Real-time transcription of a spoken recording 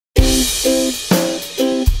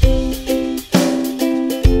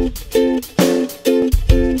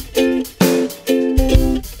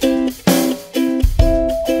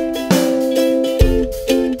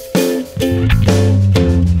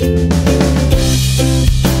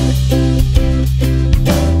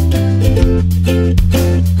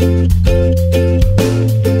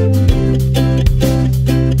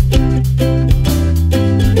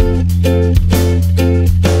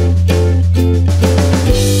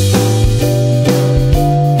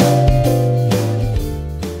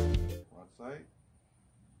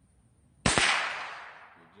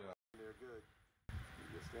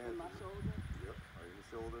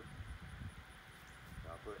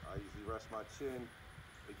chin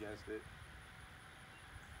against it.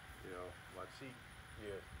 You know, my cheek.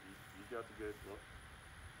 Yeah, you got the good look.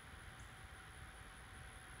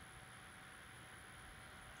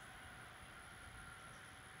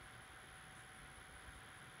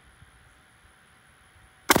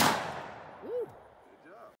 Ooh. Good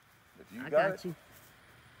job. If you I got got you.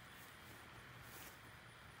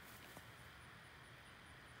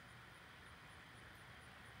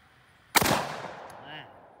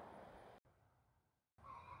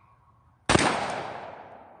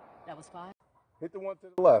 That was fine. Hit the one to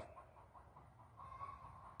the left.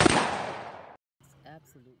 It's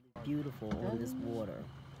absolutely beautiful on this water.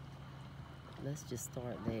 Let's just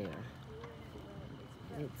start there.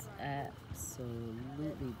 It's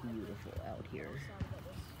absolutely beautiful out here.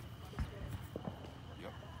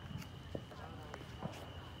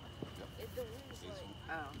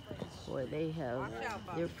 Boy, they have,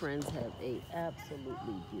 their friends have a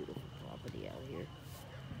absolutely beautiful property out here.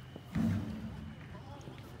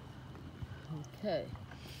 Okay,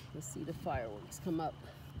 let's see the fireworks come up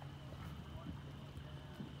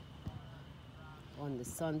on the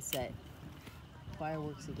sunset.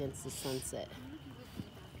 Fireworks against the sunset.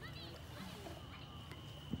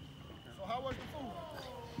 So how was the food?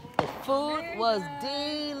 The food was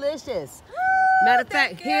delicious. Matter of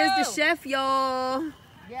fact, here's the chef, y'all.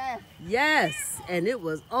 Yes. Yes, and it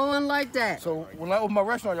was on like that. So when I open my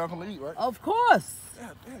restaurant, y'all come to eat, right? Of course.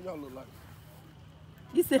 Yeah, damn, y'all look like.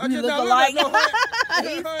 You said I you just look now alike. looked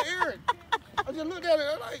at Eric. I just looked at it.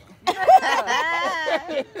 I'm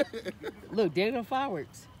like. Look, there go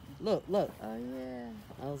fireworks. Look, look. Oh yeah,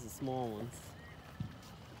 those are small ones.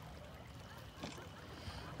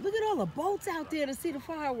 Look at all the boats out there to see the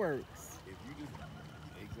fireworks. If you just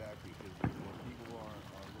exactly, because when people are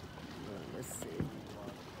Let's see.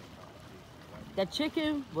 That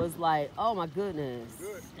chicken was like, oh my goodness.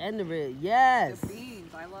 Good. And the rib, yes. The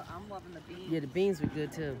beans, I'm loving the beans. Yeah, the beans were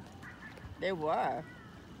good too. They were.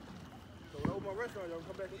 So when I open my restaurant, y'all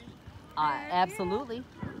come back and eat. Absolutely.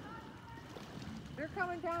 They're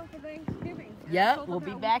coming down for Thanksgiving. Yep, we'll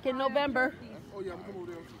be back in November. Oh yeah, I'm gonna come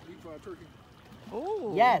over there and eat fried turkey.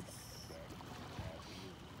 Oh. Yes.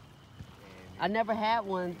 I never had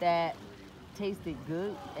one that tasted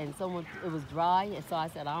good, and it was dry, and so I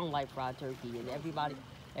said I don't like fried turkey, and everybody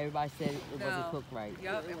said it wasn't cooked right.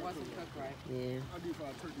 Yep, it wasn't cooked right. Yeah. I do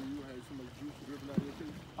fried turkey. You had so much juice dripping out of your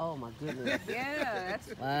face. Oh my goodness. Yeah,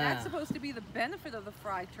 that's supposed to be the benefit of the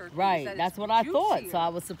fried turkey. Right. That That's it's what I thought. juicier. So I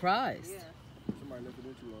was surprised. Yeah. Somebody left it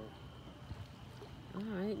in too long.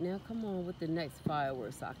 All right, now come on with the next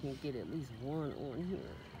fireworks so I can get at least one on here.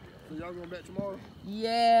 So y'all going back tomorrow?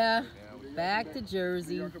 Yeah. Back to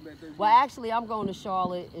Jersey. Y'all come back Thursday? Well, actually, I'm going to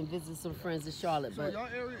Charlotte and visit some friends in Charlotte. So But y'all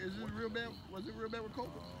area, is it real bad? Was it real bad with COVID?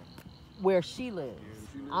 where she lives,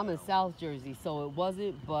 she lives. I'm in South Jersey, so it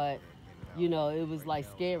wasn't, but, you know, it was like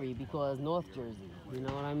scary because North Jersey, you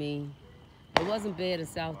know what I mean? It wasn't bad in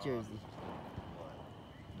South Jersey.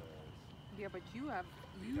 Yeah, but you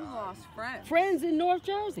lost friends. Friends in North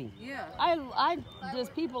Jersey. Yeah. There's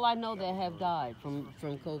people I know that have died from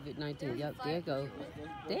COVID-19. Yep, there you go.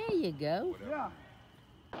 There you go. Yeah.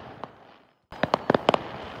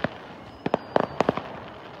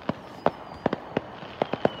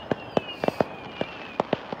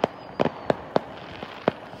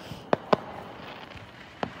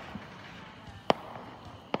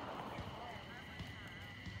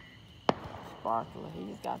 Sparkler.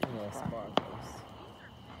 He's got the sparklers.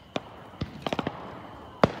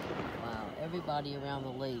 Wow, everybody around the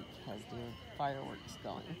lake has their fireworks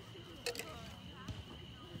going.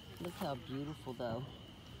 Look how beautiful, though.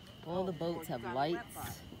 All the boats have lights. I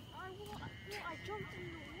jumped in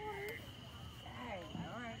the water. Hey,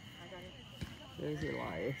 all right, I got it. There's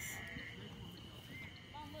Elias.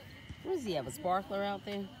 What does he have, a sparkler out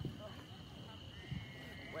there?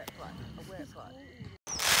 Wet spot, a wet spot.